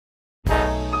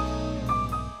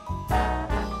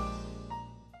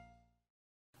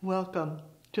Welcome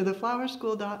to the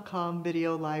flowerschool.com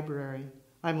video library.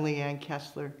 I'm Leanne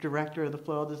Kessler, Director of the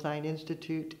Floral Design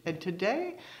Institute, and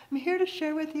today I'm here to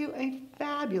share with you a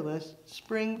fabulous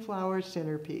spring flower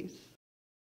centerpiece.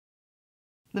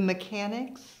 The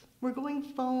mechanics, we're going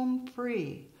foam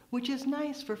free, which is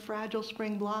nice for fragile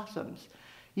spring blossoms,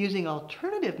 using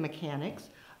alternative mechanics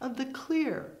of the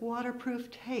clear waterproof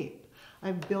tape.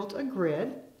 I've built a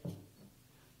grid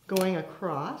going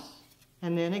across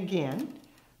and then again.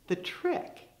 The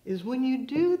trick is when you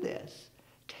do this,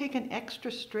 take an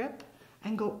extra strip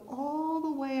and go all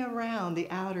the way around the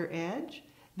outer edge.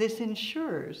 This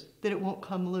ensures that it won't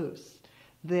come loose.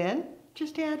 Then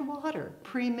just add water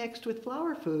pre-mixed with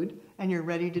flower food and you're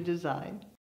ready to design.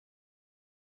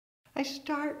 I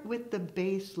start with the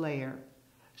base layer,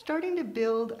 starting to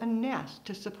build a nest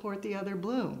to support the other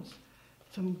blooms.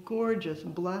 Some gorgeous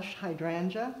blush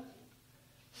hydrangea,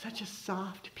 such a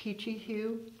soft peachy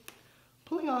hue.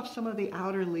 Pulling off some of the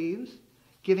outer leaves,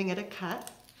 giving it a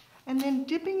cut, and then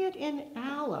dipping it in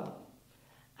alum.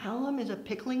 Alum is a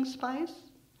pickling spice,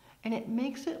 and it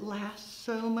makes it last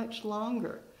so much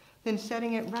longer than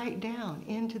setting it right down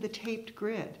into the taped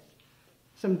grid.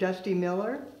 Some Dusty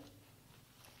Miller,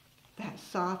 that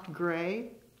soft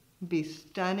gray, be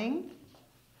stunning.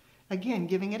 Again,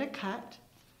 giving it a cut,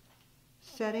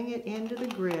 setting it into the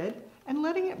grid, and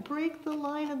letting it break the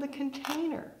line of the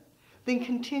container. Then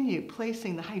continue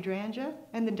placing the hydrangea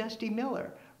and the Dusty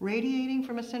Miller, radiating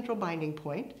from a central binding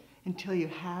point until you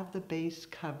have the base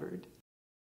covered.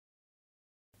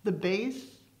 The base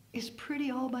is pretty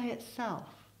all by itself,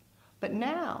 but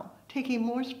now taking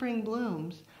more spring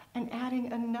blooms and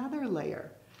adding another layer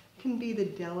can be the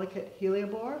delicate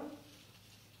hellebore.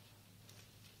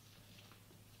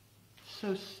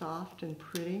 So soft and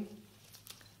pretty.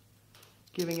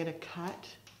 Giving it a cut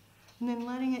and then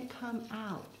letting it come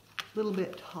out. A little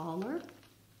bit taller.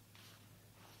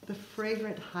 The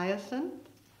fragrant hyacinth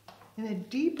in a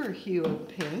deeper hue of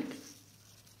pink.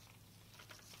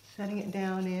 Setting it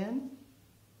down in.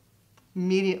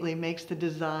 Immediately makes the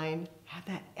design have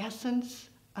that essence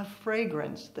of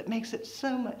fragrance that makes it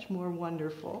so much more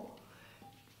wonderful.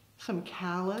 Some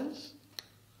callas.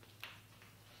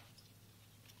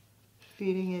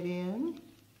 Feeding it in.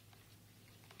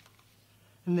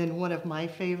 And then one of my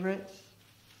favorites,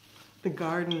 the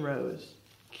garden rose.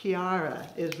 Chiara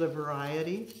is the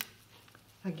variety.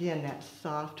 Again, that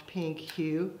soft pink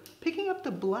hue. Picking up the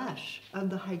blush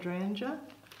of the hydrangea.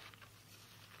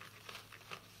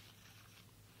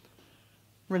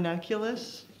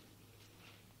 Ranunculus.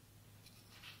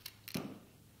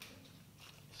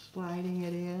 Sliding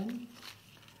it in.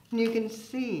 And you can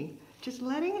see, just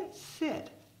letting it sit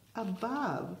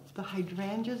above the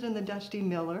hydrangeas and the Dusty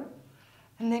Miller,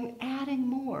 and then adding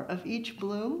more of each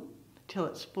bloom till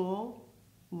it's full,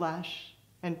 lush,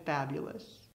 and fabulous.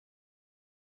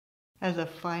 As a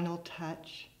final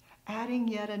touch, adding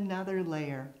yet another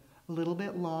layer, a little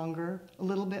bit longer, a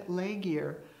little bit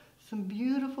leggier, some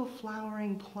beautiful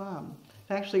flowering plum.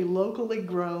 It's actually locally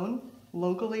grown,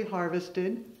 locally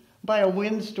harvested by a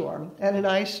windstorm and an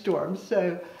ice storm.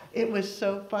 So it was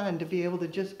so fun to be able to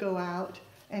just go out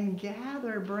and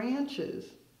gather branches,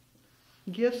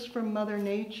 gifts from Mother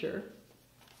Nature,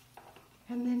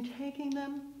 and then taking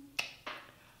them,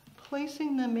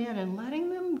 placing them in and letting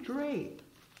them drape.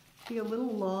 Be a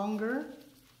little longer.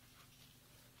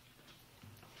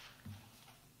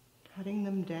 Cutting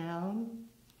them down.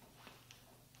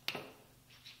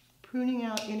 Pruning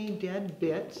out any dead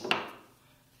bits.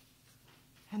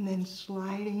 And then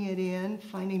sliding it in,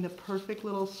 finding the perfect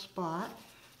little spot.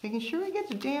 Making sure it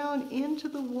gets down into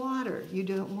the water. You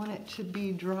don't want it to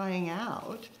be drying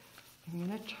out. I'm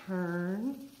going to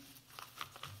turn.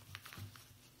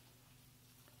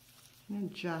 And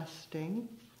adjusting.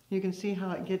 You can see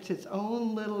how it gets its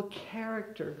own little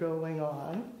character going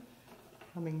on.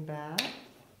 Coming back.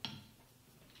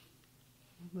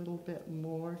 A little bit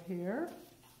more here.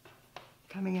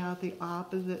 Coming out the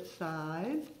opposite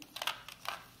side.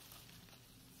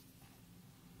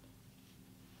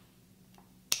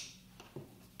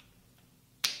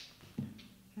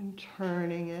 And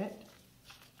turning it.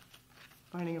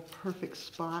 Finding a perfect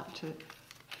spot to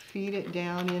feed it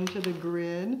down into the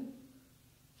grid.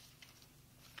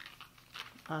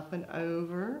 Up and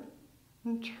over,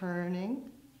 and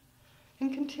turning,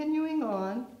 and continuing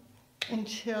on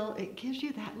until it gives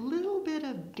you that little bit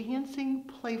of dancing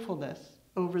playfulness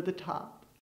over the top.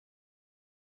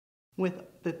 With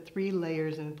the 3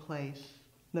 layers in place,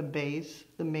 the base,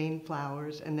 the main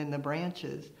flowers, and then the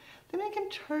branches, then I can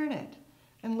turn it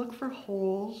and look for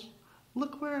holes.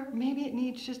 Look where maybe it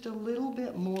needs just a little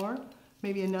bit more,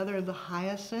 maybe another of the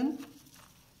hyacinth.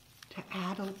 to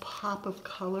add a pop of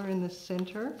color in the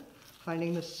center,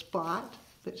 finding the spot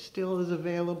that still is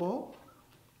available.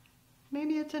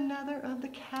 Maybe it's another of the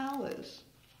callas,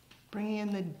 bringing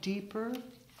in the deeper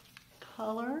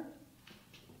color,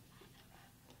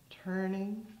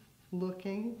 turning,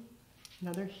 looking,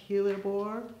 another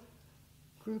hellebore,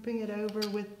 grouping it over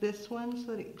with this one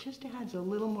so that it just adds a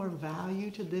little more value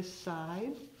to this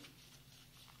side.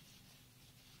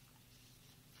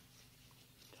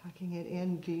 Tucking it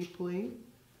in deeply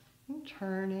and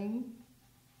turning.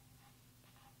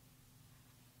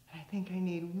 I think I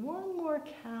need one more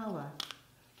calla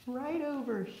right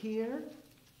over here.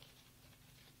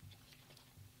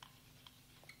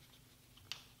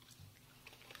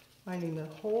 Finding the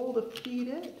hole to feed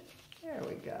it. There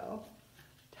we go.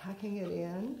 Tucking it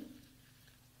in.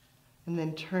 And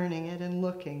then turning it and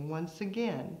looking once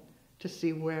again to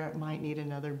see where it might need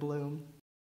another bloom.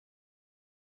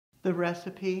 The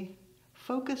recipe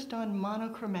focused on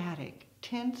monochromatic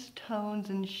tints, tones,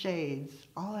 and shades,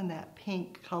 all in that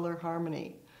pink color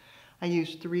harmony. I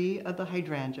used 3 of the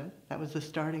hydrangea, that was the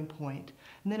starting point,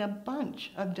 and then a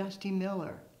bunch of Dusty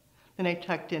Miller. Then I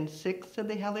tucked in 6 of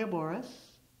the hellebores,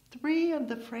 3 of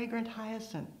the fragrant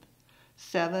hyacinth,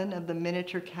 7 of the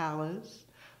miniature callas,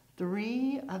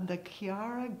 3 of the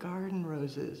Chiara garden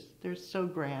roses, they're so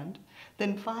grand,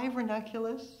 then 5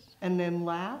 ranunculus, and then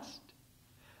last,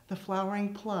 the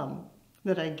flowering plum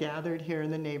that I gathered here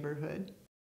in the neighborhood.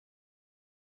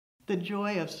 The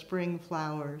joy of spring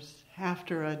flowers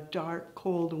after a dark,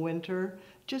 cold winter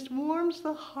just warms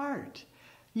the heart.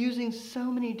 Using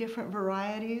so many different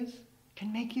varieties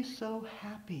can make you so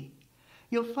happy.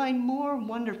 You'll find more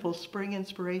wonderful spring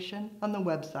inspiration on the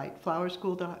website,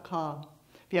 flowerschool.com.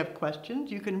 If you have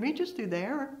questions, you can reach us through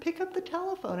there or pick up the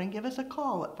telephone and give us a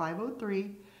call at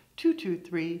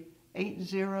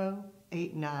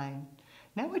 503-223-8089.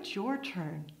 Now it's your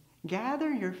turn.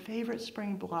 Gather your favorite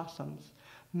spring blossoms.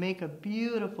 Make a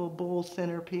beautiful bowl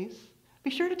centerpiece. Be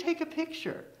sure to take a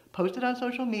picture. Post it on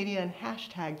social media and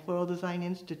hashtag Floral Design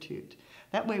Institute.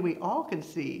 That way we all can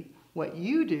see what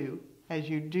you do as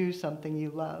you do something you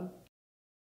love.